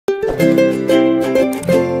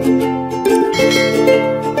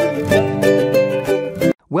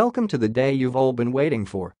Welcome to the day you've all been waiting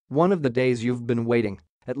for, one of the days you've been waiting,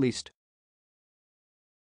 at least.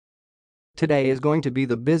 Today is going to be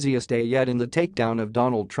the busiest day yet in the takedown of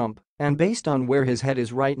Donald Trump, and based on where his head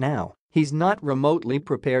is right now, he's not remotely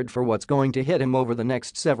prepared for what's going to hit him over the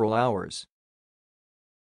next several hours.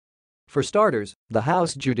 For starters, the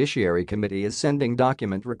House Judiciary Committee is sending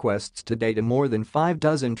document requests today to more than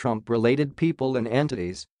 6 Trump-related people and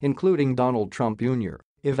entities, including Donald Trump Jr.,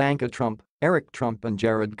 Ivanka Trump, Eric Trump and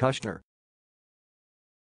Jared Kushner.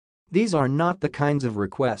 These are not the kinds of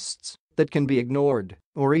requests that can be ignored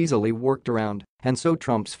or easily worked around, and so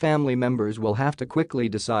Trump's family members will have to quickly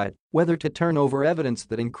decide whether to turn over evidence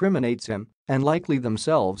that incriminates him, and likely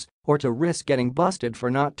themselves, or to risk getting busted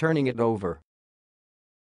for not turning it over.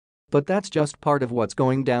 But that's just part of what's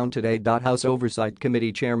going down today. House Oversight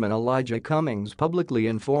Committee Chairman Elijah Cummings publicly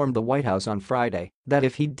informed the White House on Friday that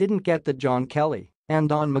if he didn't get the John Kelly and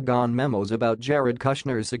Don McGahn memos about Jared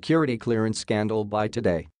Kushner's security clearance scandal by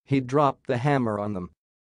today, he'd drop the hammer on them.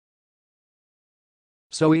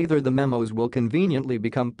 So either the memos will conveniently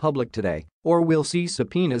become public today, or we'll see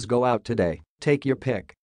subpoenas go out today, take your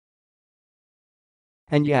pick.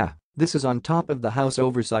 And yeah, this is on top of the House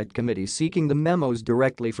Oversight Committee seeking the memos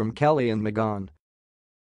directly from Kelly and McGahn.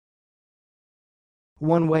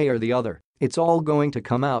 One way or the other, it's all going to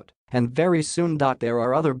come out, and very soon. There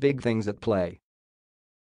are other big things at play.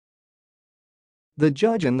 The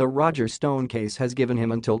judge in the Roger Stone case has given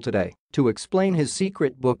him until today to explain his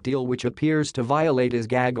secret book deal, which appears to violate his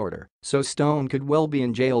gag order, so Stone could well be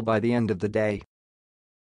in jail by the end of the day.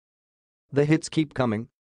 The hits keep coming.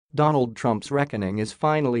 Donald Trump's reckoning is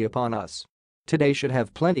finally upon us. Today should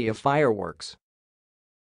have plenty of fireworks.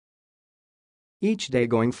 Each day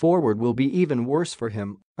going forward will be even worse for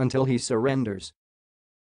him until he surrenders.